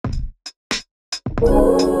G'day,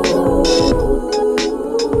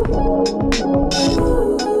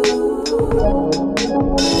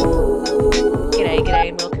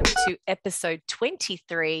 and welcome to episode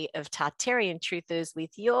 23 of Tartarian Truthers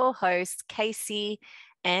with your hosts, Casey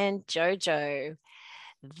and JoJo.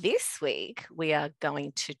 This week, we are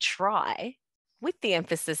going to try, with the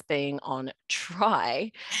emphasis being on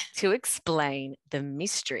try, to explain the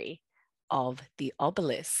mystery of the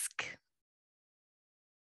obelisk.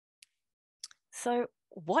 So,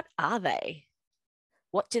 what are they?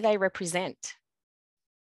 What do they represent?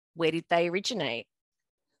 Where did they originate?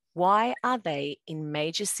 Why are they in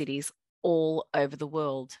major cities all over the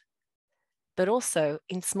world, but also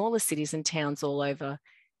in smaller cities and towns all over,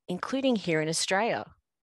 including here in Australia?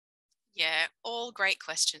 Yeah, all great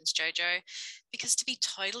questions, Jojo. Because to be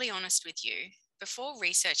totally honest with you, before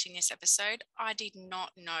researching this episode, I did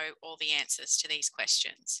not know all the answers to these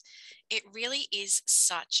questions. It really is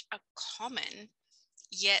such a common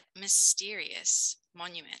yet mysterious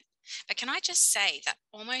monument. But can I just say that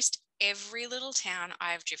almost every little town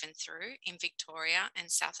I have driven through in Victoria and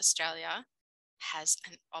South Australia has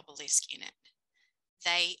an obelisk in it.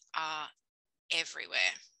 They are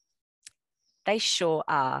everywhere. They sure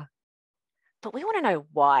are. But we want to know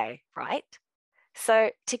why, right? So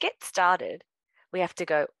to get started, we have to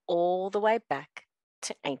go all the way back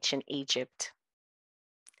to ancient Egypt.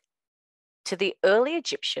 To the early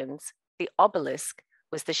Egyptians, the obelisk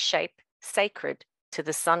was the shape sacred to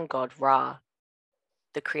the sun god Ra,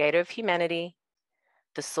 the creator of humanity,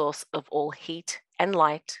 the source of all heat and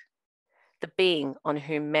light, the being on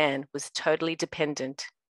whom man was totally dependent.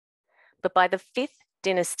 But by the 5th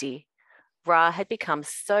dynasty, Ra had become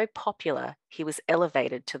so popular he was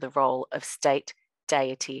elevated to the role of state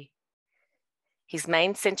deity. His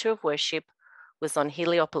main center of worship was on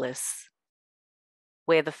Heliopolis,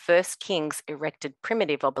 where the first kings erected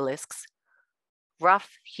primitive obelisks,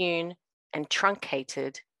 rough-hewn and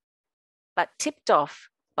truncated, but tipped off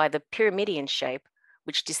by the pyramidian shape,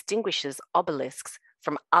 which distinguishes obelisks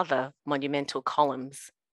from other monumental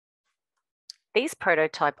columns. These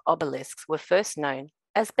prototype obelisks were first known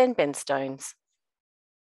as Ben stones.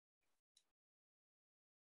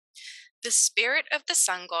 The spirit of the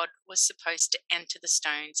sun god was supposed to enter the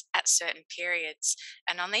stones at certain periods,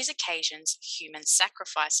 and on these occasions, human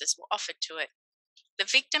sacrifices were offered to it. The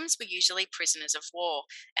victims were usually prisoners of war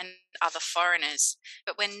and other foreigners,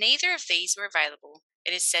 but when neither of these were available,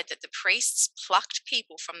 it is said that the priests plucked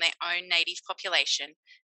people from their own native population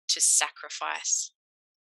to sacrifice.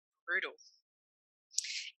 Brutal.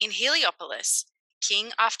 In Heliopolis,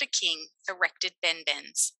 king after king erected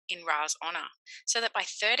benbens in Ra's honour, so that by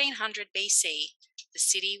 1300 BC, the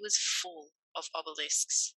city was full of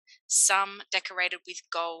obelisks, some decorated with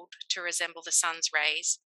gold to resemble the sun's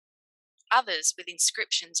rays, others with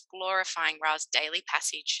inscriptions glorifying Ra's daily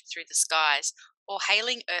passage through the skies or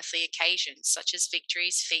hailing earthly occasions such as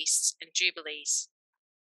victories, feasts, and jubilees.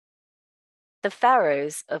 The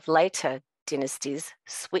pharaohs of later dynasties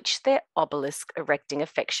switched their obelisk erecting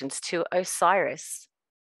affections to Osiris.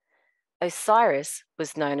 Osiris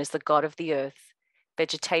was known as the god of the earth,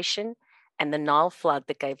 vegetation, and the Nile flood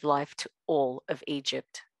that gave life to all of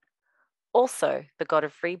Egypt. Also, the god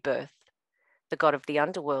of rebirth, the god of the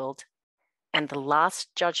underworld, and the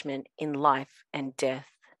last judgment in life and death.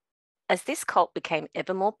 As this cult became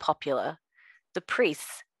ever more popular, the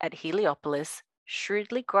priests at Heliopolis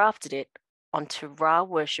shrewdly grafted it onto Ra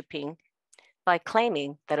worshipping by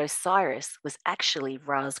claiming that Osiris was actually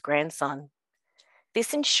Ra's grandson.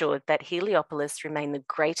 This ensured that Heliopolis remained the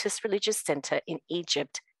greatest religious center in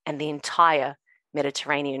Egypt and the entire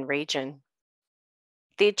Mediterranean region.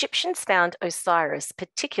 The Egyptians found Osiris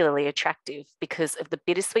particularly attractive because of the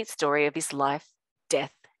bittersweet story of his life,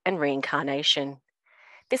 death, and reincarnation.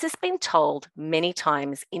 This has been told many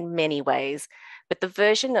times in many ways, but the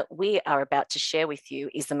version that we are about to share with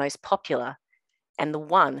you is the most popular and the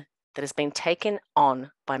one that has been taken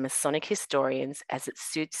on by Masonic historians as it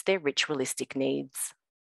suits their ritualistic needs.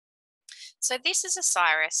 So this is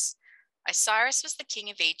Osiris. Osiris was the king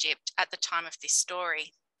of Egypt at the time of this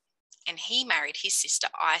story, and he married his sister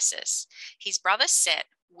Isis. His brother Set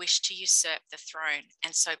wished to usurp the throne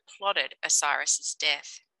and so plotted Osiris's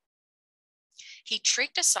death. He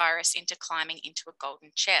tricked Osiris into climbing into a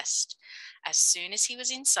golden chest. As soon as he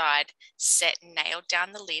was inside, Set nailed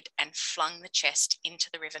down the lid and flung the chest into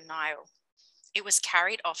the river Nile. It was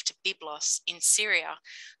carried off to Byblos in Syria,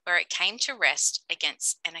 where it came to rest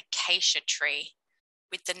against an acacia tree,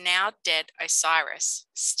 with the now dead Osiris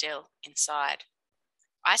still inside.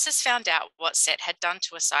 Isis found out what Set had done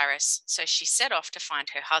to Osiris, so she set off to find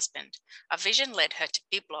her husband. A vision led her to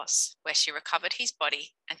Byblos, where she recovered his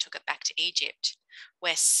body and took it back to Egypt,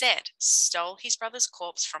 where Set stole his brother's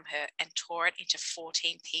corpse from her and tore it into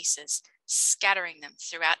 14 pieces, scattering them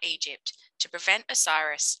throughout Egypt to prevent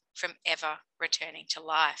Osiris from ever returning to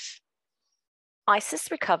life.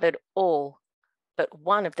 Isis recovered all but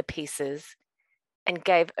one of the pieces and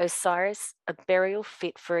gave Osiris a burial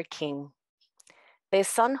fit for a king. Their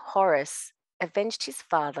son Horus avenged his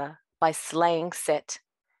father by slaying Set,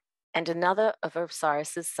 and another of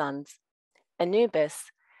Osiris's sons,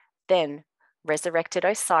 Anubis, then resurrected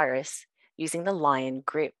Osiris using the lion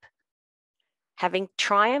grip. Having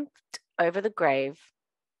triumphed over the grave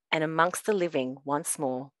and amongst the living once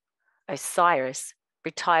more, Osiris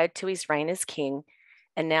retired to his reign as king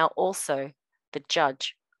and now also the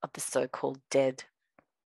judge of the so-called dead.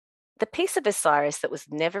 The piece of Osiris that was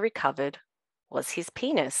never recovered was his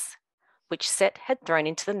penis, which Set had thrown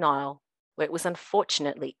into the Nile, where it was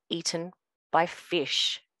unfortunately eaten by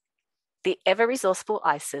fish. The ever-resourceful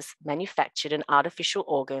Isis manufactured an artificial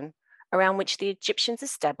organ around which the Egyptians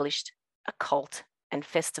established a cult and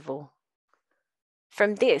festival.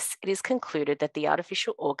 From this, it is concluded that the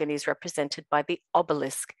artificial organ is represented by the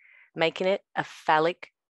obelisk, making it a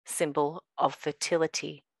phallic symbol of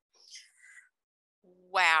fertility.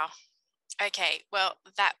 Wow. Okay, well,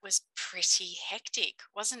 that was pretty hectic,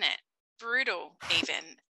 wasn't it? Brutal,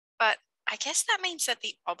 even. But I guess that means that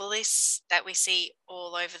the obelisks that we see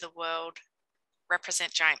all over the world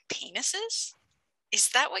represent giant penises? Is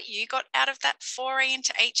that what you got out of that foray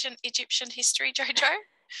into ancient Egyptian history, JoJo?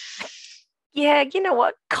 Yeah, you know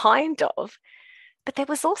what? Kind of. But there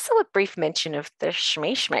was also a brief mention of the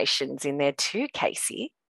Shmeshmations in there too,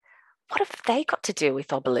 Casey. What have they got to do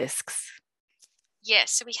with obelisks?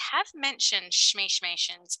 Yes, so we have mentioned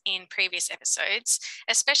Shmeshmations in previous episodes,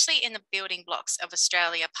 especially in the Building Blocks of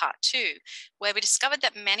Australia Part 2, where we discovered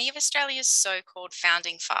that many of Australia's so-called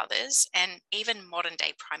founding fathers and even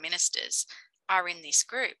modern-day prime ministers are in this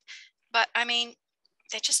group. But, I mean,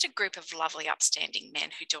 they're just a group of lovely, upstanding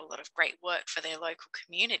men who do a lot of great work for their local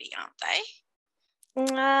community, aren't they?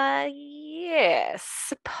 Yes,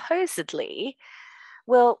 supposedly.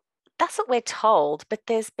 Well, that's what we're told, but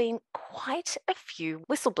there's been quite a few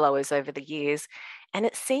whistleblowers over the years, and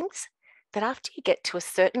it seems that after you get to a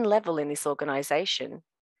certain level in this organisation,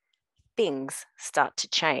 things start to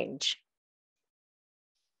change.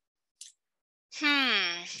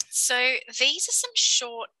 So these are some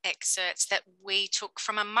short excerpts that we took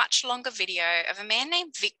from a much longer video of a man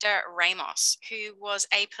named Victor Ramos, who was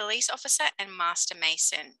a police officer and master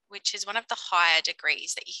mason, which is one of the higher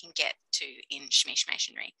degrees that you can get to in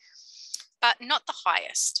Shmeshmasonry, but not the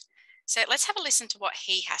highest. So let's have a listen to what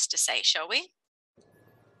he has to say, shall we?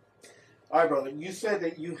 All right, brother. You said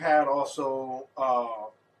that you had also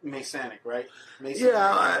Masonic, right?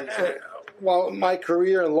 Well, my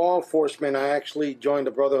career in law enforcement, I actually joined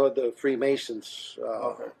the Brotherhood of Freemasons.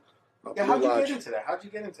 Okay. Yeah, how'd you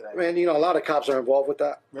get into that? Man, you know, a lot of cops are involved with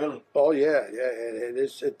that. Really? Oh yeah.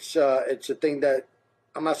 It's a thing that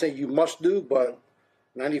I'm not saying you must do, but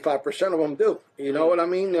 95% of them do. You know what I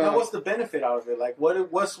mean? Now, what's the benefit out of it? Like,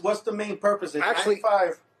 what's the main purpose? Actually,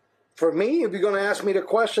 for me, if you're going to ask me the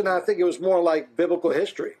question, I think it was more like biblical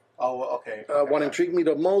history. Oh, okay. What intrigued me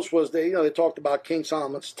the most was they talked about King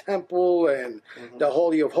Solomon's temple and the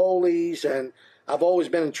Holy of Holies, and I've always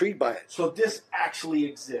been intrigued by it. So this actually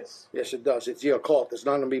exists? Yes, it does. It's the occult. It's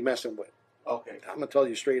nothing to be messing with. Okay. I'm going to tell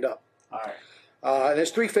you straight up. All right. And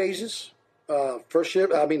there's 3 phases. The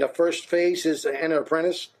first phase is enter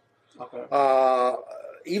apprentice. Okay.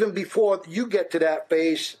 Even before you get to that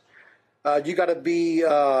phase, you got to be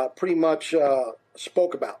pretty much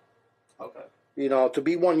spoke about. Okay. You know, to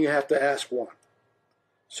be one, you have to ask one.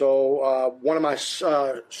 So one of my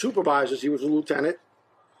supervisors, he was a lieutenant,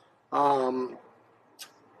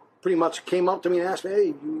 pretty much came up to me and asked me,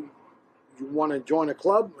 hey, you want to join a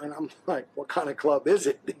club? And I'm like, what kind of club is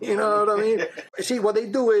it? You know what I mean? See, what they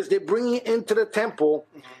do is they bring you into the temple,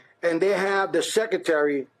 and they have the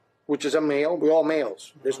secretary, which is a male. We're all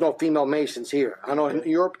males. There's no female masons here. I know in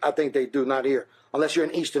Europe, I think they do, not here. Unless you're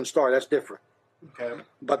an Eastern Star, that's different. Okay.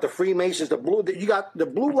 But the Freemasons, you got the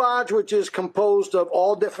Blue Lodge, which is composed of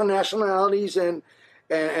all different nationalities and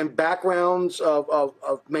backgrounds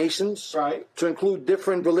of Masons, right, to include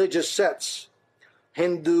different religious sets,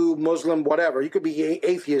 Hindu, Muslim, whatever. You could be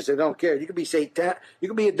atheist; they don't care. You could be Satan. You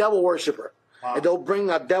could be a devil worshiper, and they'll bring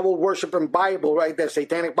a devil worshiping Bible, right? That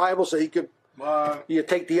satanic Bible, so you could you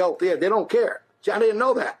take the oath. Yeah, they don't care. See, I didn't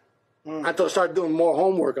know that until I started doing more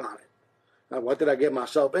homework on it. Now, what did I get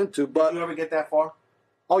myself into? But did you ever get that far?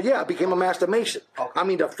 Oh yeah, I became a master mason. Okay. I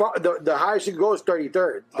mean, the highest you go is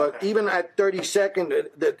 33rd, but Okay. even at 32nd,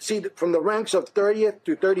 from the ranks of 30th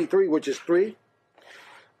to 33, which is 3,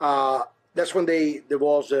 that's when they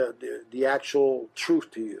divulge the actual truth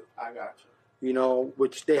to you. I got you. You know,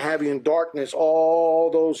 which they have you in darkness all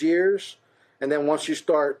those years, and then once you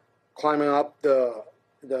start climbing up the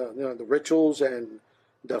rituals and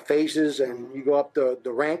the phases, and you go up the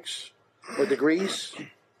ranks or degrees,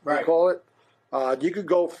 Right. we call it. You could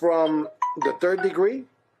go from the 3rd degree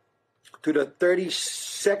to the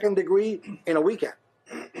 32nd degree in a weekend.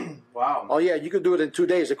 Wow. Oh yeah, you could do it in 2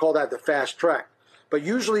 days. They call that the fast track. But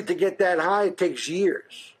usually to get that high, it takes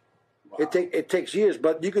years. Wow. It takes years,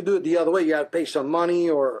 but you could do it the other way. You got to pay some money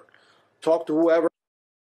or talk to whoever.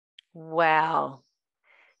 Wow.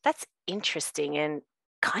 That's interesting and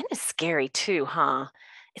kind of scary too, huh?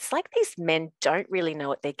 It's like these men don't really know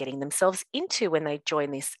what they're getting themselves into when they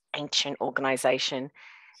join this ancient organization.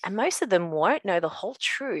 And most of them won't know the whole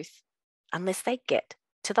truth unless they get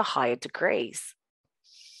to the higher degrees.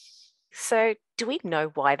 So, do we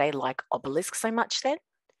know why they like obelisks so much then?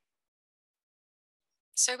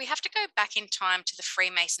 So we have to go back in time to the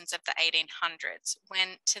Freemasons of the 1800s,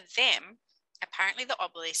 when to them, apparently the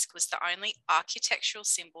obelisk was the only architectural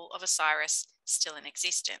symbol of Osiris still in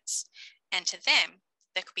existence. And to them,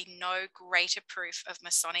 there could be no greater proof of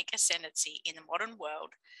Masonic ascendancy in the modern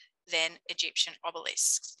world than Egyptian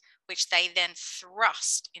obelisks, which they then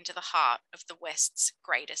thrust into the heart of the West's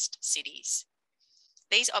greatest cities.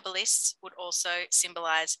 These obelisks would also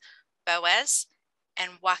symbolize Boaz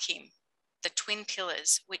and Joachim, the twin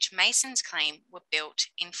pillars which Masons claim were built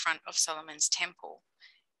in front of Solomon's temple,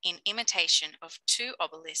 in imitation of 2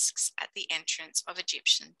 obelisks at the entrance of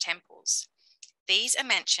Egyptian temples. These are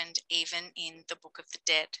mentioned even in the Book of the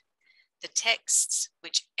Dead, the texts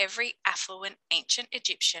which every affluent ancient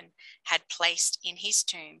Egyptian had placed in his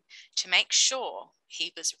tomb to make sure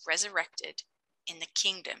he was resurrected in the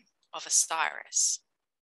kingdom of Osiris.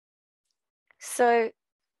 So,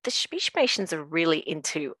 the Masons are really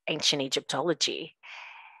into ancient Egyptology.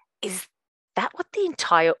 Is that what the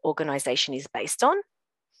entire organization is based on?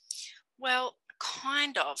 Well,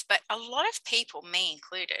 kind of, but a lot of people, me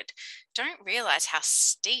included, don't realize how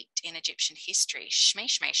steeped in Egyptian history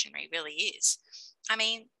Masonry really is. I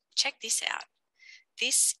mean, check this out.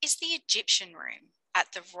 This is the Egyptian room at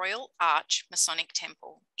the Royal Arch Masonic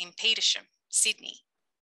Temple in Petersham, Sydney.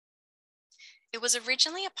 It was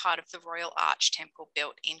originally a part of the Royal Arch Temple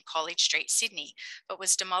built in College Street, Sydney, but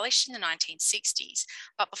was demolished in the 1960s.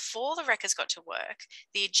 But before the wreckers got to work,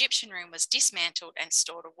 the Egyptian room was dismantled and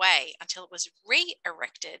stored away until it was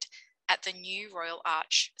re-erected at the new Royal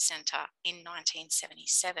Arch Centre in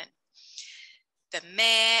 1977. The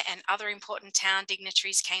mayor and other important town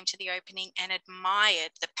dignitaries came to the opening and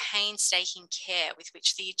admired the painstaking care with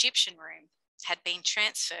which the Egyptian room had been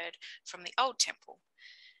transferred from the old temple.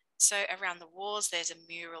 So around the walls, there's a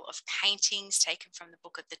mural of paintings taken from the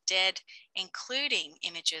Book of the Dead, including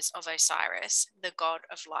images of Osiris, the god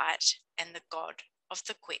of light, and the god of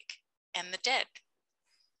the quick and the dead.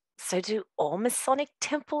 So, do all Masonic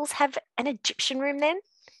temples have an Egyptian room then?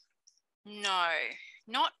 No,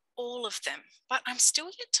 not all of them, but I'm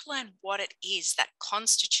still yet to learn what it is that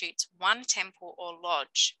constitutes one temple or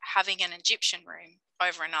lodge having an Egyptian room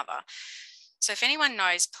over another. So if anyone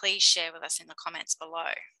knows, please share with us in the comments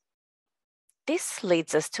below. This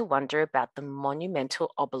leads us to wonder about the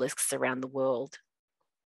monumental obelisks around the world.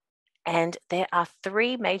 And there are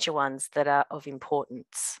 3 major ones that are of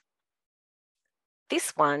importance.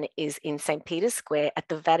 This one is in St. Peter's Square at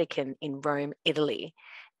the Vatican in Rome, Italy,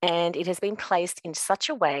 and it has been placed in such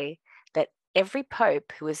a way that every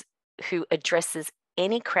pope who addresses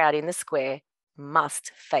any crowd in the square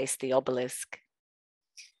must face the obelisk.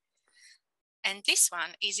 And this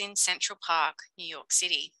one is in Central Park, New York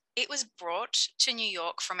City. It was brought to New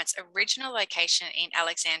York from its original location in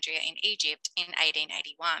Alexandria in Egypt in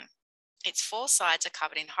 1881. Its 4 sides are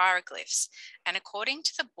covered in hieroglyphs, and according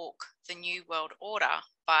to the book The New World Order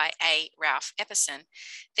by A. Ralph Epperson,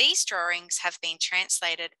 these drawings have been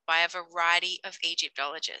translated by a variety of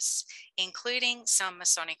Egyptologists, including some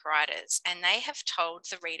Masonic writers, and they have told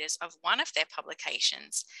the readers of one of their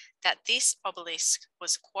publications that this obelisk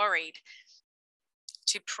was quarried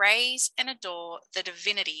to praise and adore the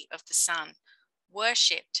divinity of the sun,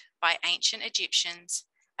 worshipped by ancient Egyptians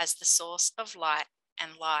as the source of light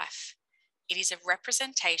and life. It is a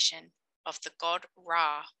representation of the god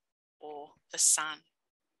Ra, or the sun.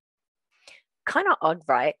 Kind of odd,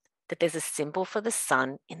 right? That there's a symbol for the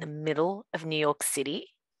sun in the middle of New York City.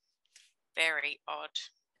 Very odd.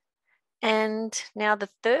 And now the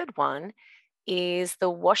third one is the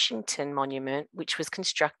Washington Monument, which was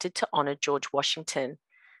constructed to honor George Washington,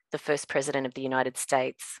 the first president of the United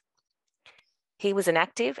States. He was an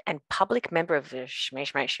active and public member of the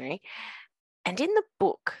Freemasonry, and in the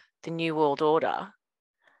book, The New World Order,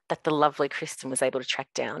 that the lovely Kristen was able to track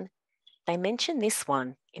down, they mention this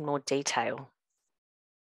one in more detail.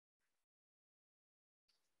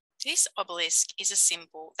 This obelisk is a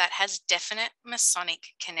symbol that has definite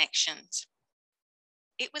Masonic connections.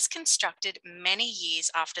 It was constructed many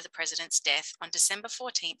years after the president's death on December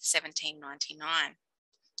 14, 1799,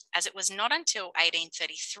 as it was not until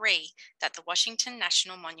 1833 that the Washington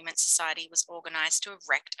National Monument Society was organised to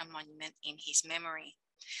erect a monument in his memory.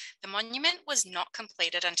 The monument was not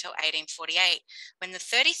completed until 1848, when the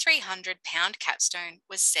 3,300-pound capstone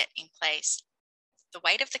was set in place. The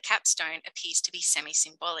weight of the capstone appears to be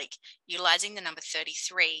semi-symbolic, utilising the number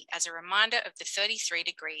 33 as a reminder of the 33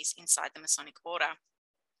 degrees inside the Masonic order.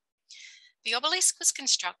 The obelisk was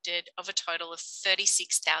constructed of a total of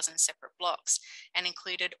 36,000 separate blocks and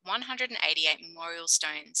included 188 memorial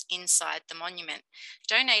stones inside the monument,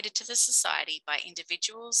 donated to the society by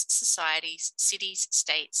individuals, societies, cities,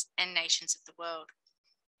 states, and nations of the world.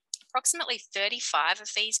 Approximately 35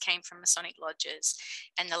 of these came from Masonic lodges,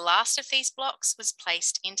 and the last of these blocks was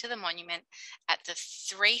placed into the monument at the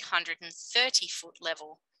 330-foot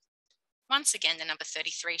level. Once again, the number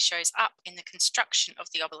 33 shows up in the construction of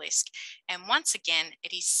the obelisk, and once again,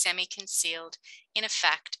 it is semi-concealed in a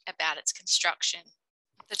fact about its construction.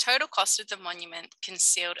 The total cost of the monument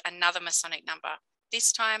concealed another Masonic number,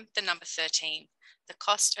 this time the number 13. The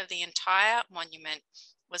cost of the entire monument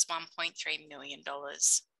was $1.3 million.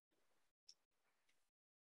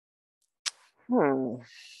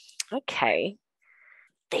 Okay.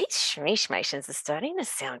 These Shmeeshmations are starting to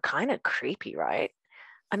sound kind of creepy, right?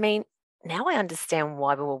 I mean, now I understand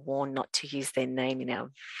why we were warned not to use their name in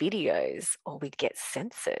our videos or we'd get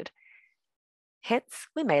censored. Hence,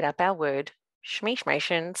 we made up our word,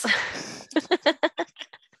 Shmeeshmations.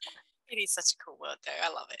 It is such a cool word, though. I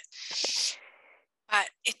love it.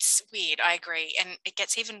 But it's weird, I agree. And it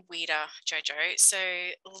gets even weirder, JoJo. So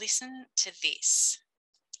listen to this.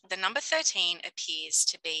 The number 13 appears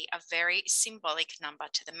to be a very symbolic number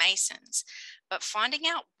to the Masons, but finding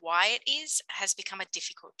out why it is has become a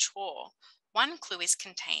difficult chore. One clue is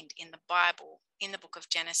contained in the Bible, in the book of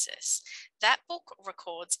Genesis. That book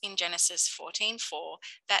records in Genesis 14:4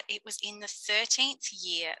 that it was in the 13th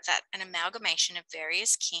year that an amalgamation of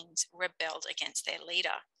various kings rebelled against their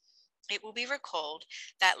leader. It will be recalled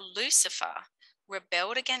that Lucifer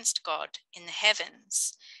rebelled against God in the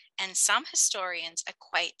heavens, and some historians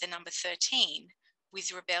equate the number 13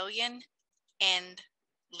 with rebellion and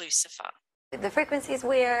Lucifer. The frequency is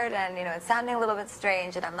weird and, it's sounding a little bit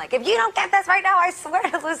strange. And I'm like, if you don't get this right now, I swear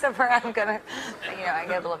to Lucifer, I'm going to, I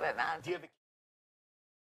get a little bit mad.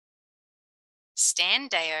 Stan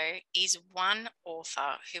Deyo is one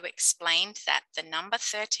author who explained that the number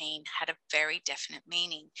 13 had a very definite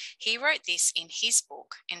meaning. He wrote this in his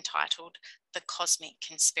book entitled The Cosmic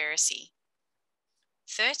Conspiracy.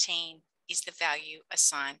 13 is the value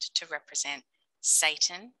assigned to represent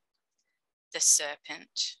Satan, the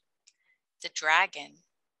serpent, the dragon,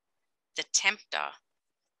 the tempter,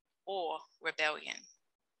 or rebellion.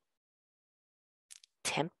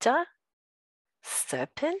 Tempter?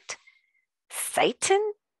 Serpent?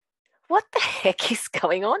 Satan? What the heck is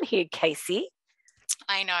going on here, Casey?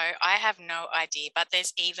 I know, I have no idea, but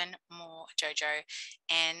there's even more, JoJo,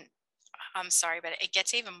 and I'm sorry, but it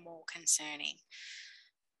gets even more concerning.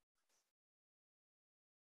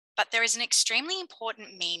 But there is an extremely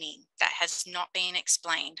important meaning that has not been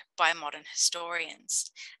explained by modern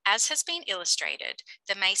historians. As has been illustrated,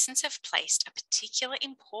 the Masons have placed a particular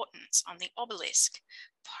importance on the obelisk,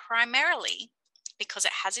 primarily because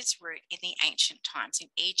it has its root in the ancient times in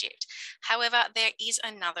Egypt. However, there is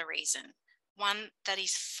another reason, one that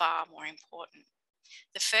is far more important.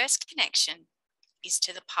 The first connection is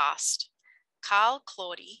to the past. Carl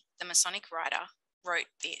Claudy, the Masonic writer, wrote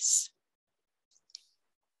this.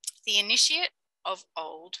 The initiate of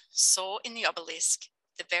old saw in the obelisk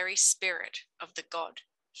the very spirit of the god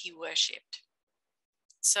he worshipped.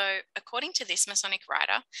 So, according to this Masonic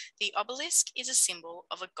writer, the obelisk is a symbol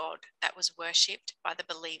of a god that was worshipped by the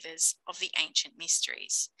believers of the ancient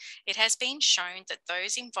mysteries. It has been shown that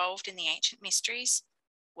those involved in the ancient mysteries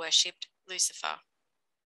worshipped Lucifer.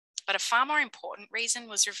 But a far more important reason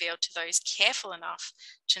was revealed to those careful enough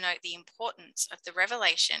to note the importance of the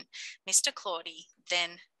revelation. Mr. Claudy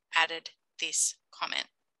then added this comment.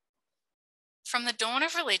 From the dawn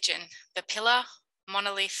of religion, the pillar,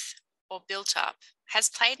 monolith, or built up has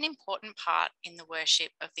played an important part in the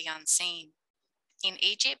worship of the unseen. In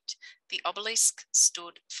Egypt, the obelisk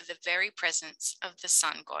stood for the very presence of the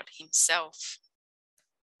sun god himself.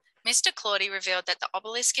 Mr. Claudy revealed that the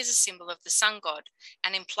obelisk is a symbol of the sun god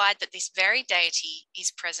and implied that this very deity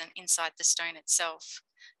is present inside the stone itself.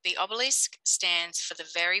 The obelisk stands for the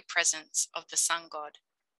very presence of the sun god,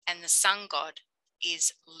 and the sun god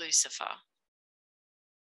is Lucifer.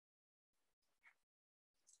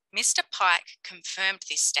 Mr. Pike confirmed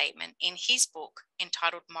this statement in his book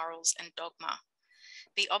entitled Morals and Dogma.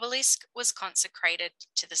 The obelisk was consecrated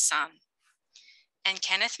to the sun. And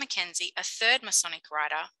Kenneth Mackenzie, a third Masonic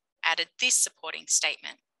writer, added this supporting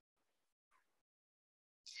statement.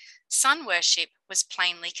 Sun worship was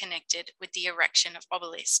plainly connected with the erection of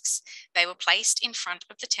obelisks. They were placed in front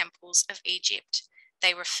of the temples of Egypt.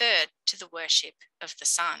 They referred to the worship of the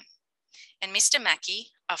sun. And Mr. Mackey,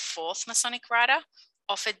 a fourth Masonic writer,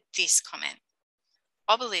 offered this comment.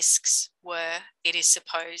 Obelisks were, it is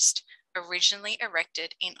supposed, originally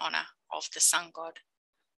erected in honour of the sun god.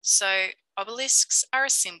 So obelisks are a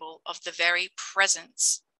symbol of the very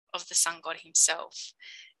presence of the sun god himself.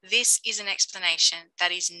 This is an explanation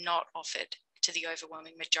that is not offered to the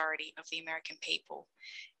overwhelming majority of the American people.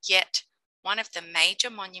 Yet, one of the major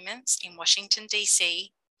monuments in Washington,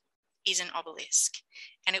 D.C. is an obelisk,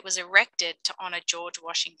 and it was erected to honour George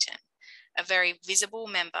Washington, a very visible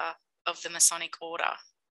member of the Masonic order.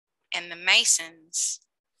 And the Masons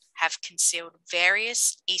have concealed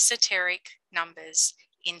various esoteric numbers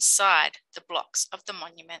inside the blocks of the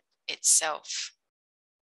monument itself.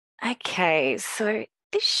 Okay, so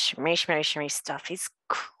this shmee stuff is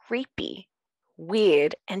creepy,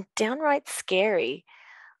 weird, and downright scary.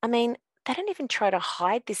 I mean, they don't even try to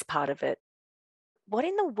hide this part of it. What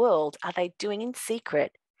in the world are they doing in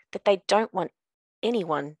secret that they don't want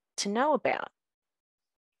anyone to know about?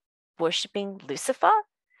 Worshipping Lucifer?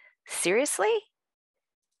 Seriously?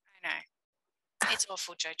 I know. It's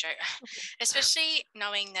awful, JoJo. Especially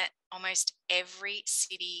knowing that almost every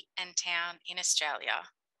city and town in Australia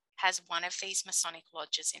has one of these Masonic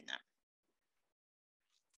lodges in them.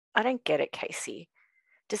 I don't get it, Casey.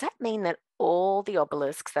 Does that mean that all the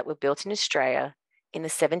obelisks that were built in Australia in the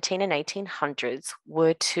 17 and 1800s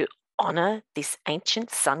were to honour this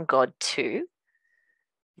ancient sun god too?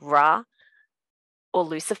 Ra or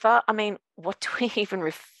Lucifer? I mean, what do we even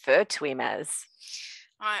refer to him as?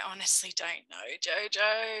 I honestly don't know,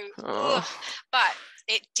 JoJo. Oh. But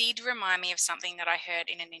it did remind me of something that I heard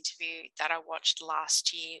in an interview that I watched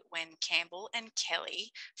last year when Campbell and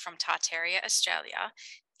Kelly from Tartarian, Australia,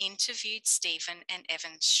 interviewed Stephen and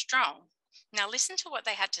Evan Strong. Now listen to what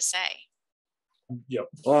they had to say. Yep.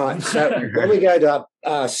 All right. So when we go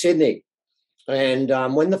to Sydney, and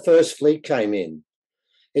when the first fleet came in,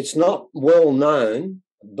 it's not well known,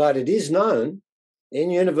 but it is known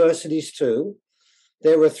in universities too.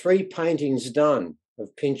 There were 3 paintings done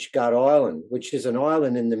of Pinch Gut Island, which is an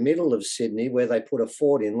island in the middle of Sydney where they put a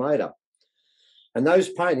fort in later. And those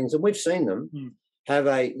paintings, and we've seen them, have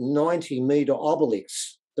a 90-metre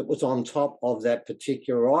obelisk that was on top of that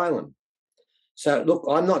particular island. So, look,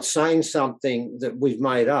 I'm not saying something that we've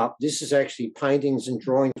made up. This is actually paintings and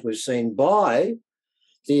drawings we've seen by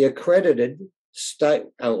the accredited state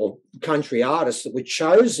or country artists that were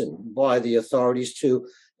chosen by the authorities to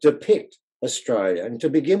depict Australia. And to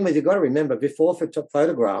begin with, you've got to remember, before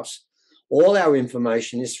photographs, all our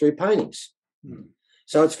information is through paintings.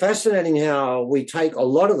 So it's fascinating how we take a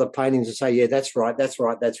lot of the paintings and say, yeah, that's right, that's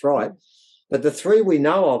right, that's right. But the 3 we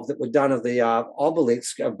know of that were done of the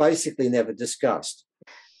obelisk are basically never discussed.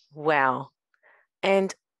 Wow.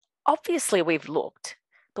 And obviously we've looked,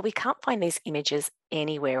 but we can't find these images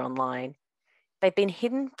anywhere online. They've been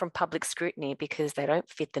hidden from public scrutiny because they don't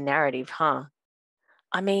fit the narrative, huh?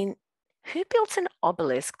 I mean, who built an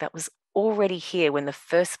obelisk that was already here when the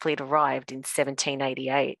first fleet arrived in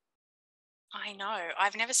 1788? I know.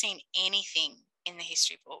 I've never seen anything in the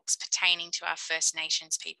history books pertaining to our First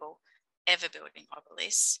Nations people ever building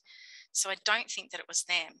obelisks. So I don't think that it was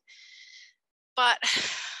them. But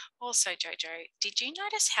also, JoJo, did you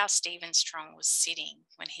notice how Stephen Strong was sitting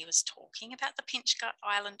when he was talking about the Pinch Gut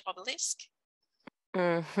Island obelisk?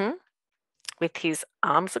 Mm-hmm. With his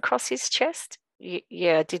arms across his chest?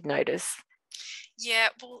 Yeah, I did notice. Yeah,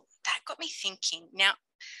 well, that got me thinking. Now,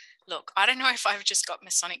 look, I don't know if I've just got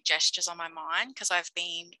Masonic gestures on my mind because I've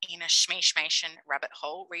been in a shmee-shmation rabbit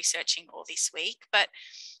hole researching all this week, but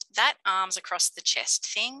that arms across the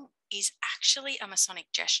chest thing is actually a Masonic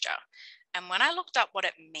gesture. And when I looked up what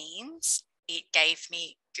it means, it gave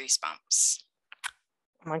me goosebumps.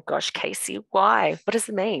 Oh my gosh, Casey, why? What does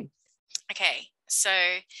it mean? Okay, so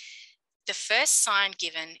The first sign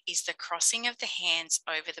given is the crossing of the hands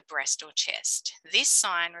over the breast or chest. This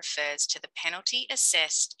sign refers to the penalty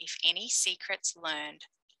assessed if any secrets learned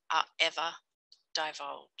are ever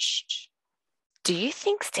divulged. Do you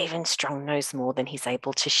think Stephen Strong knows more than he's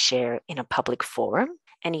able to share in a public forum?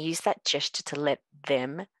 And he used that gesture to let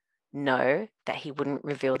them know that he wouldn't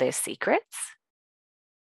reveal their secrets?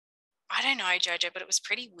 I don't know, JoJo, but it was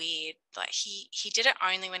pretty weird. Like he did it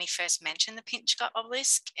only when he first mentioned the pinch gut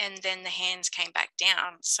obelisk, and then the hands came back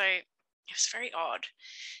down. So it was very odd.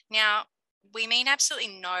 Now, we mean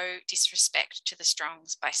absolutely no disrespect to the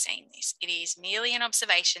Strongs by saying this. It is merely an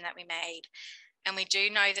observation that we made, and we do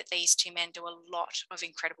know that these two men do a lot of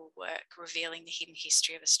incredible work revealing the hidden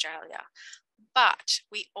history of Australia. But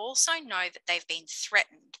we also know that they've been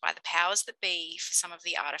threatened by the powers that be for some of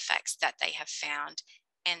the artifacts that they have found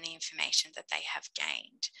and the information that they have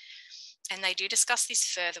gained. And they do discuss this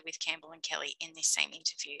further with Campbell and Kelly in this same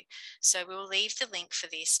interview. So we will leave the link for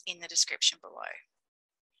this in the description below.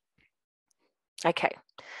 Okay,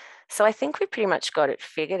 so I think we pretty much got it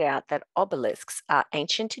figured out that obelisks are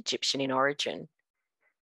ancient Egyptian in origin.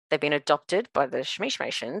 They've been adopted by the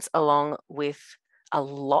Shmishmations along with a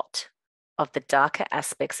lot of the darker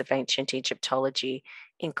aspects of ancient Egyptology,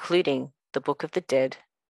 including the Book of the Dead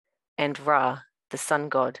and Ra, the sun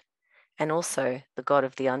god, and also the god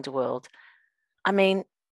of the underworld. I mean,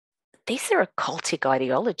 these are occultic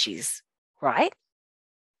ideologies, right?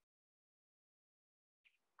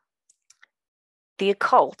 The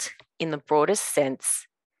occult, in the broadest sense,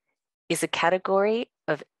 is a category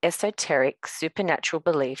of esoteric supernatural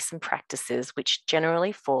beliefs and practices which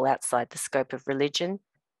generally fall outside the scope of religion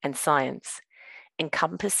and science,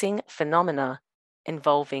 encompassing phenomena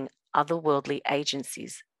involving otherworldly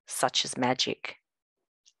agencies such as magic.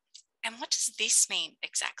 And what does this mean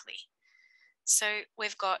exactly? So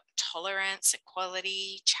we've got tolerance,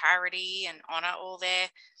 equality, charity, and honour all there.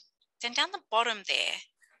 Then down the bottom there,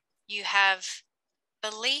 you have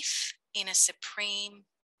belief in a supreme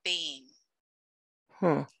being.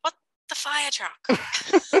 What the fire truck?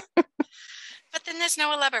 But then there's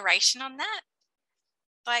no elaboration on that.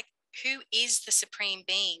 Like, who is the supreme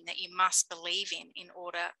being that you must believe in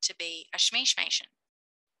order to be a Shmishmation?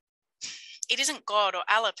 It isn't God or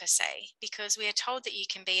Allah per se, because we are told that you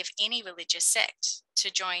can be of any religious sect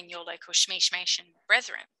to join your local Shmishmation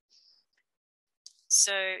brethren.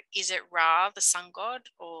 So is it Ra, the sun god,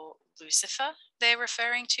 or Lucifer they're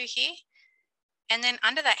referring to here? And then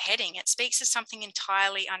under that heading, it speaks of something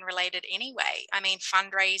entirely unrelated anyway. I mean,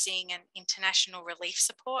 fundraising and international relief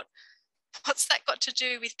support. What's that got to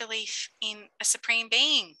do with belief in a supreme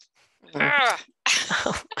being?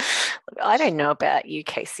 I don't know about you,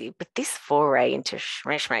 Casey, but this foray into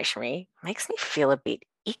shmishmishmi makes me feel a bit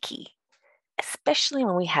icky, especially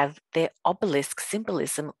when we have their obelisk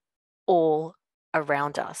symbolism all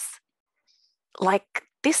around us. Like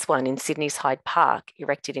this one in Sydney's Hyde Park,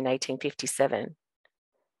 erected in 1857.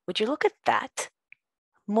 Would you look at that?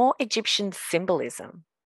 More Egyptian symbolism.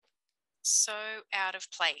 So out of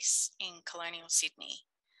place in colonial Sydney,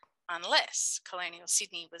 unless colonial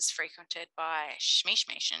Sydney was frequented by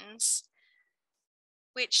Shmishmations,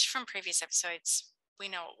 which from previous episodes we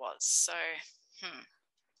know it was. So,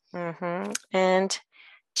 And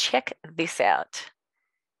check this out.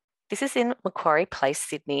 This is in Macquarie Place,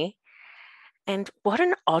 Sydney. And what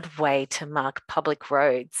an odd way to mark public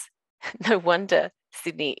roads. No wonder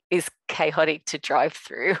Sydney is chaotic to drive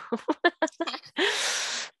through.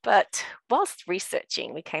 But whilst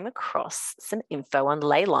researching, we came across some info on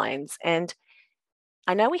ley lines. And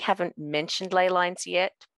I know we haven't mentioned ley lines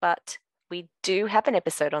yet, but we do have an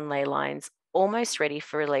episode on ley lines almost ready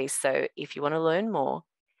for release. So if you want to learn more,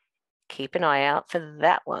 keep an eye out for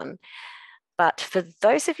that one. But for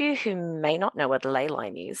those of you who may not know what a ley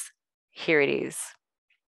line is, here it is.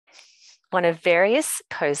 One of various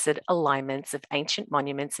supposed alignments of ancient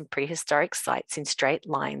monuments and prehistoric sites in straight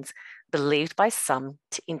lines, believed by some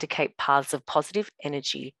to indicate paths of positive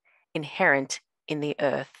energy inherent in the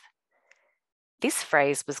earth. This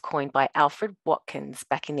phrase was coined by Alfred Watkins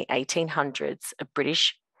back in the 1800s, a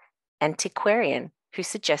British antiquarian who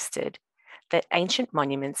suggested that ancient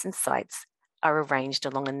monuments and sites are arranged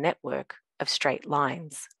along a network of straight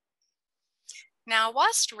lines. Now,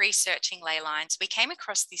 whilst researching ley lines, we came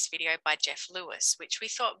across this video by Jeff Lewis, which we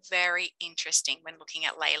thought very interesting when looking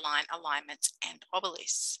at ley line alignments and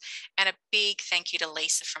obelisks. And a big thank you to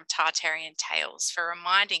Lisa from Tartarian Tales for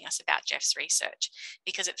reminding us about Jeff's research,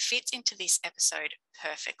 because it fits into this episode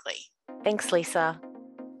perfectly. Thanks, Lisa.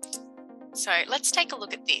 So let's take a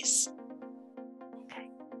look at this.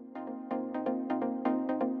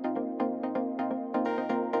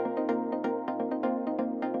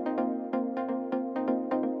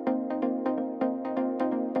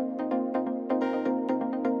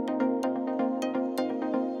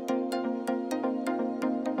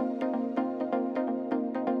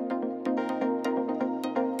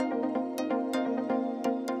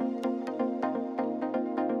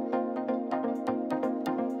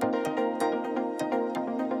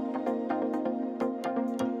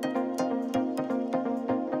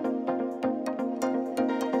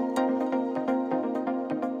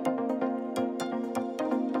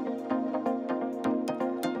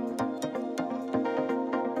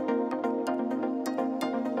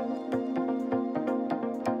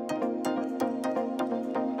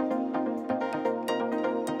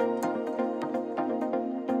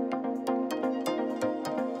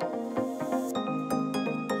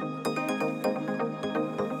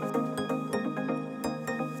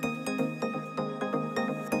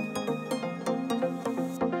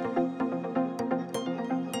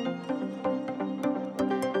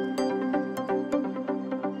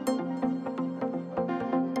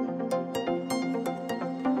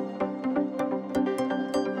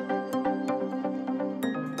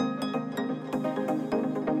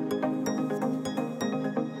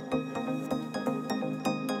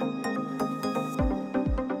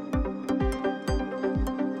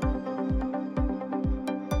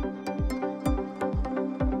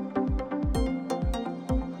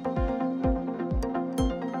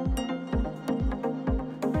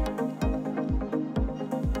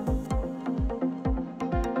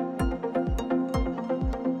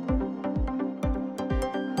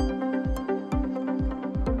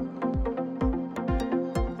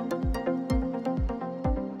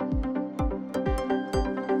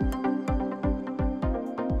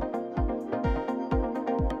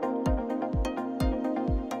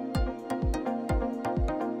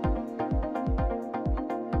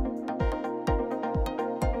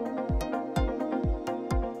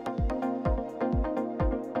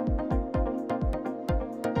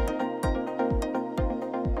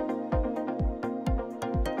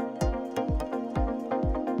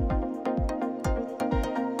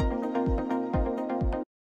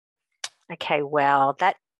 Okay, wow,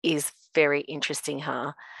 that is very interesting,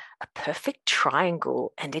 huh? A perfect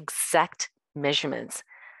triangle and exact measurements.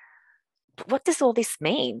 But what does all this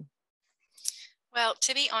mean? Well,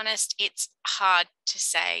 to be honest, it's hard to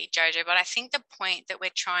say, Jojo, but I think the point that we're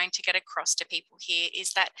trying to get across to people here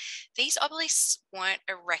is that these obelisks weren't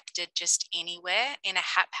erected just anywhere in a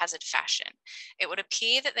haphazard fashion. It would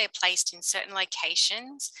appear that they're placed in certain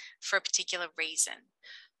locations for a particular reason.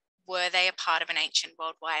 Were they a part of an ancient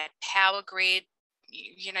worldwide power grid?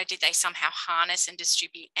 Did they somehow harness and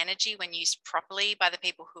distribute energy when used properly by the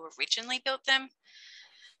people who originally built them?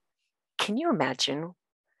 Can you imagine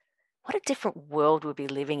what a different world we'd be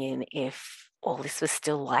living in if all this was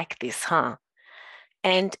still like this, huh?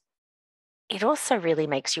 And it also really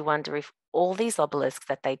makes you wonder if all these obelisks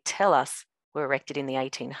that they tell us were erected in the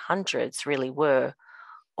 1800s really were,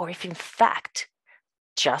 or if in fact,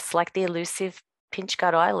 just like the elusive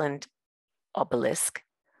Pinchgut Island obelisk,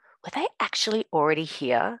 were they actually already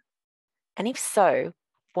here? And if so,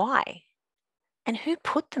 why? And who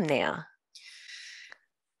put them there?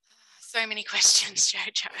 So many questions,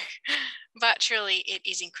 Jojo. But truly, it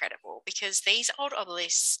is incredible because these old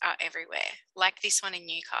obelisks are everywhere, like this one in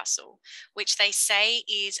Newcastle, which they say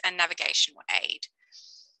is a navigational aid.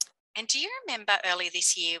 And do you remember earlier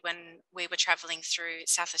this year when we were travelling through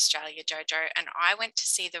South Australia, Jojo, and I went to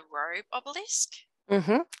see the Robe obelisk?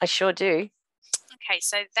 I sure do. Okay,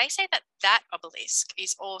 so they say that that obelisk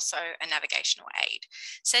is also a navigational aid,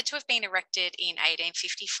 said to have been erected in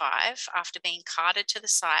 1855 after being carted to the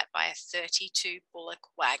site by a 32 bullock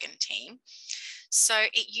wagon team. So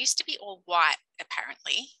it used to be all white,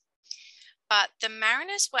 apparently, but the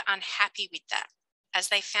mariners were unhappy with that as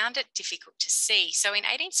they found it difficult to see. So in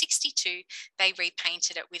 1862, they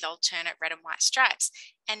repainted it with alternate red and white stripes.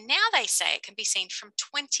 And now they say it can be seen from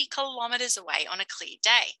 20 kilometres away on a clear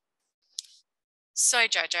day. So,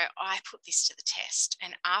 Jojo, I put this to the test.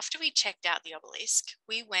 And after we checked out the obelisk,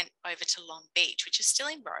 we went over to Long Beach, which is still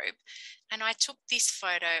in Robe, and I took this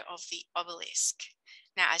photo of the obelisk.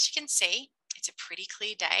 Now, as you can see, it's a pretty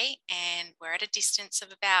clear day, and we're at a distance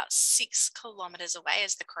of about 6 kilometres away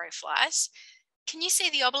as the crow flies. Can you see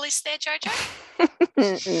the obelisk there,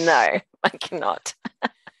 Jojo? No, I cannot.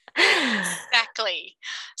 Exactly.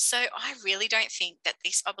 So I really don't think that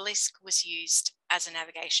this obelisk was used as a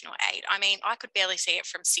navigational aid. I mean, I could barely see it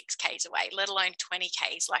from 6Ks away, let alone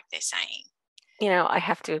 20Ks like they're saying. I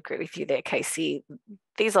have to agree with you there, Casey.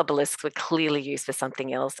 These obelisks were clearly used for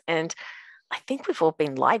something else, and I think we've all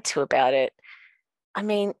been lied to about it. I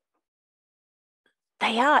mean,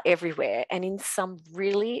 they are everywhere and in some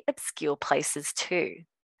really obscure places too.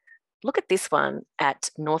 Look at this one at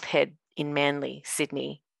North Head in Manly,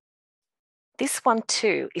 Sydney. This one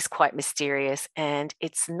too is quite mysterious, and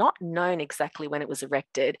it's not known exactly when it was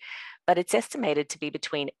erected, but it's estimated to be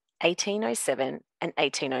between 1807 and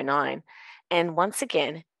 1809. And once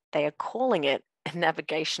again, they are calling it a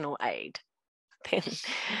navigational aid. Then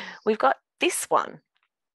we've got this one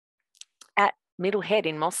at Middle Head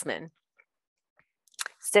in Mossman,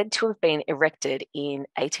 said to have been erected in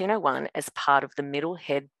 1801 as part of the Middle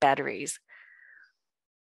Head batteries.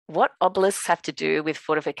 What obelisks have to do with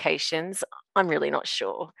fortifications, I'm really not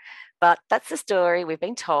sure. But that's the story we've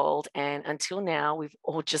been told, and until now, we've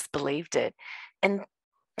all just believed it. And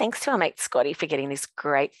thanks to our mate Scotty for getting this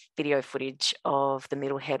great video footage of the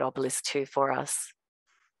Middle Head obelisk too for us.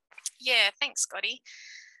 Yeah, thanks, Scotty.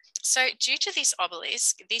 So, due to this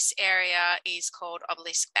obelisk, this area is called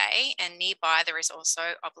Obelisk Bay, and nearby there is also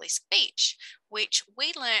Obelisk Beach, which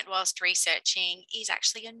we learnt whilst researching is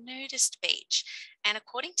actually a nudist beach. And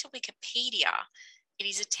according to Wikipedia, it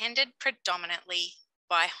is attended predominantly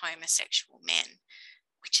by homosexual men,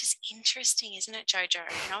 which is interesting, isn't it, Jojo?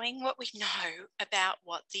 Knowing what we know about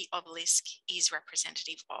what the obelisk is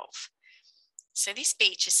representative of. So this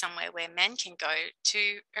beach is somewhere where men can go to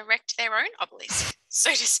erect their own obelisk,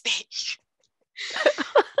 so to speak.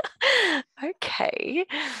 Okay,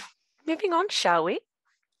 moving on, shall we?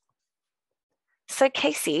 So,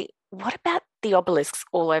 Casey, what about the obelisks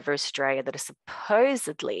all over Australia that are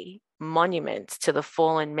supposedly monuments to the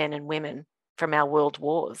fallen men and women from our world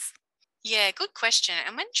wars? Yeah, good question.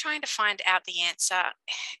 And when trying to find out the answer,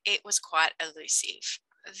 it was quite elusive.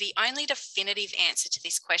 The only definitive answer to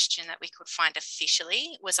this question that we could find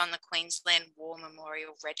officially was on the Queensland War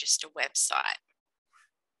Memorial Register website.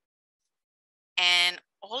 And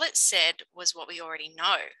all it said was what we already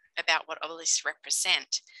know about what obelisks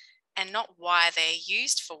represent and not why they're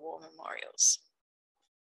used for war memorials.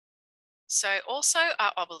 So also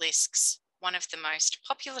are obelisks one of the most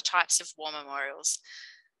popular types of war memorials,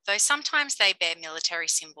 though sometimes they bear military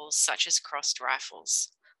symbols such as crossed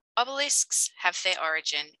rifles. Obelisks have their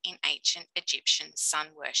origin in ancient Egyptian sun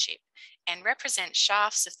worship and represent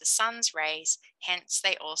shafts of the sun's rays, hence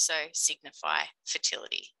they also signify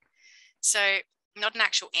fertility. So, not an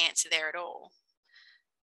actual answer there at all.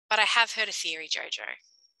 But I have heard a theory, JoJo.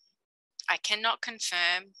 I cannot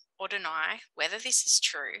confirm or deny whether this is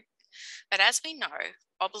true, but as we know,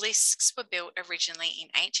 obelisks were built originally in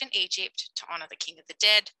ancient Egypt to honour the king of the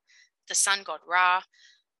dead, the sun god Ra,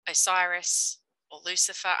 Osiris, or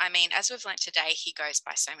Lucifer. I mean, as we've learnt today, he goes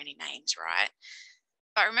by so many names, right?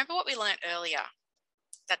 But remember what we learnt earlier,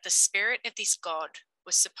 that the spirit of this god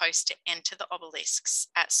was supposed to enter the obelisks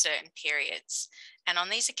at certain periods. And on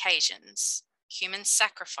these occasions, human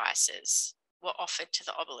sacrifices were offered to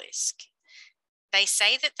the obelisk. They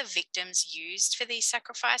say that the victims used for these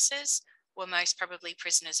sacrifices were most probably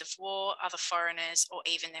prisoners of war, other foreigners, or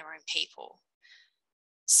even their own people.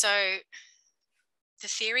 So the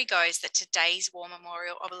theory goes that today's war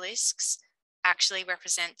memorial obelisks actually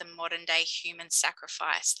represent the modern day human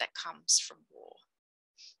sacrifice that comes from war.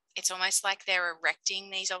 It's almost like they're erecting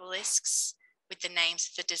these obelisks with the names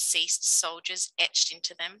of the deceased soldiers etched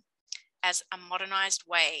into them as a modernized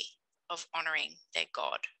way of honouring their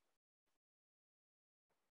god.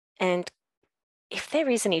 And if there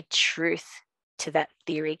is any truth to that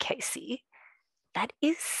theory, Casey, that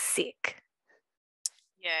is sick.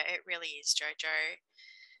 Yeah, it really is, JoJo.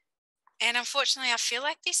 And unfortunately, I feel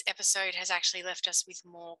like this episode has actually left us with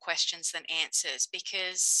more questions than answers,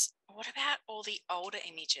 because what about all the older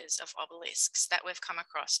images of obelisks that we've come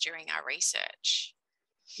across during our research?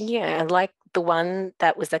 Yeah, like the one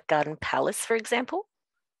that was at Garden Palace, for example.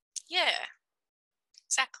 Yeah,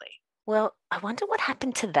 exactly. Well, I wonder what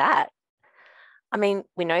happened to that. I mean,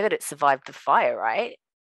 we know that it survived the fire, right?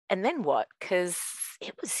 And then what? Because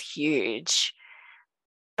it was huge,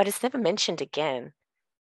 but it's never mentioned again.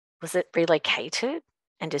 Was it relocated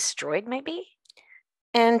and destroyed, maybe?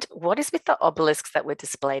 And what is with the obelisks that were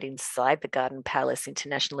displayed inside the Garden Palace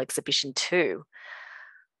International Exhibition too?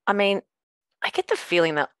 I mean, I get the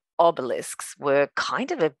feeling that obelisks were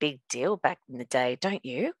kind of a big deal back in the day, don't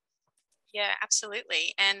you? Yeah,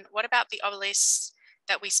 absolutely. And what about the obelisks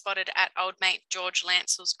that we spotted at old mate George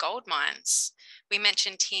Lancell's gold mines? We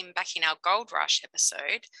mentioned him back in our Gold Rush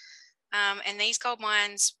episode. And these gold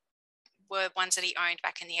mines were ones that he owned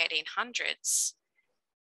back in the 1800s.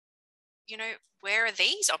 You know, where are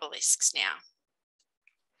these obelisks now?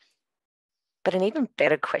 But an even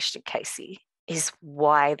better question, Casey, is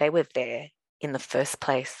why they were there in the first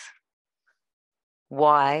place.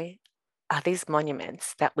 Why are these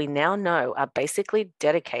monuments that we now know are basically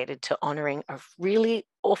dedicated to honouring a really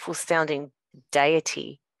awful sounding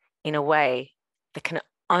deity in a way that can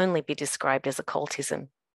only be described as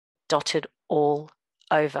occultism, dotted all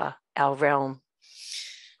over our realm?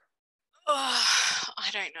 Oh, I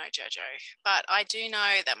don't know, JoJo, but I do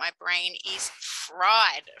know that my brain is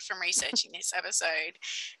fried from researching this episode.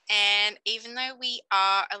 And even though we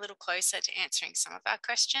are a little closer to answering some of our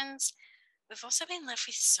questions, we've also been left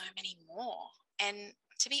with so many more. And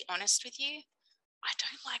to be honest with you, I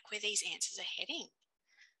don't like where these answers are heading.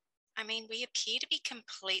 I mean, we appear to be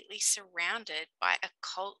completely surrounded by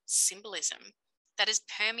occult symbolism that has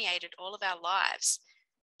permeated all of our lives,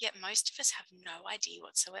 yet most of us have no idea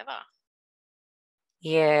whatsoever.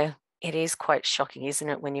 Yeah, it is quite shocking, isn't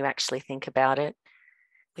it, when you actually think about it?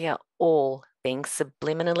 We are all being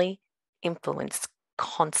subliminally influenced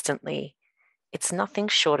constantly. It's nothing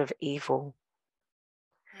short of evil.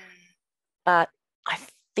 But I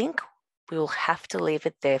think we'll have to leave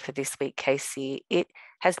it there for this week, Casey. It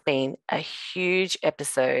has been a huge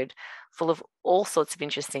episode full of all sorts of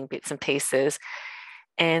interesting bits and pieces.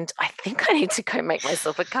 And I think I need to go make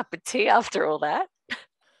myself a cup of tea after all that.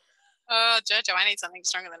 Oh, Jojo, I need something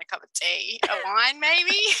stronger than a cup of tea. A wine,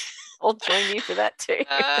 maybe? I'll join you for that too.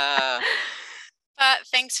 But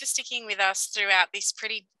thanks for sticking with us throughout this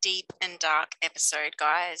pretty deep and dark episode,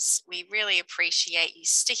 guys. We really appreciate you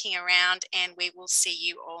sticking around, and we will see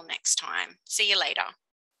you all next time. See you later.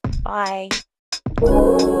 Bye.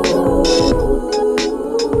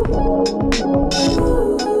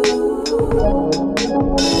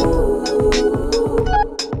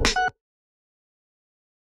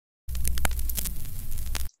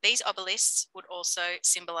 These obelisks would also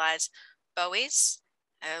symbolize Boaz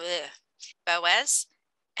and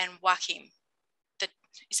Joachim.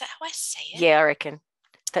 Is that how I say it? Yeah, I reckon.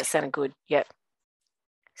 That sounded good. Yep.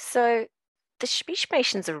 So the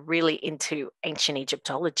Shmishmations are really into ancient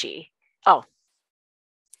Egyptology. Oh.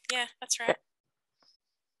 Yeah, that's right.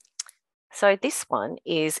 So this one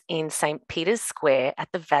is in St. Peter's Square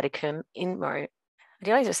at the Vatican in Rome.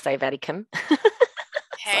 Did I just say Vatican?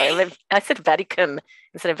 Okay. Sorry, I said Vatican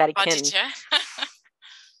instead of Vatican. Oh, did you?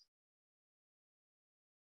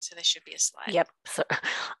 So there should be a slide. Yep. So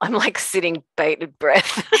I'm like sitting bated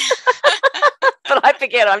breath. But I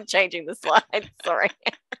forget I'm changing the slide. Sorry.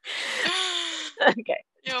 Okay.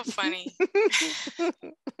 You're funny.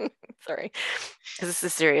 Sorry. Because this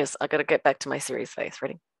is serious. I got to get back to my serious face.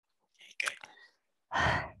 Ready? Okay, go.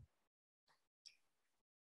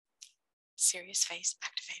 Serious face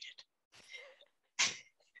activated.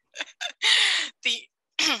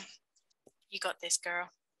 You got this, girl.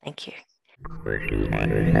 Thank you.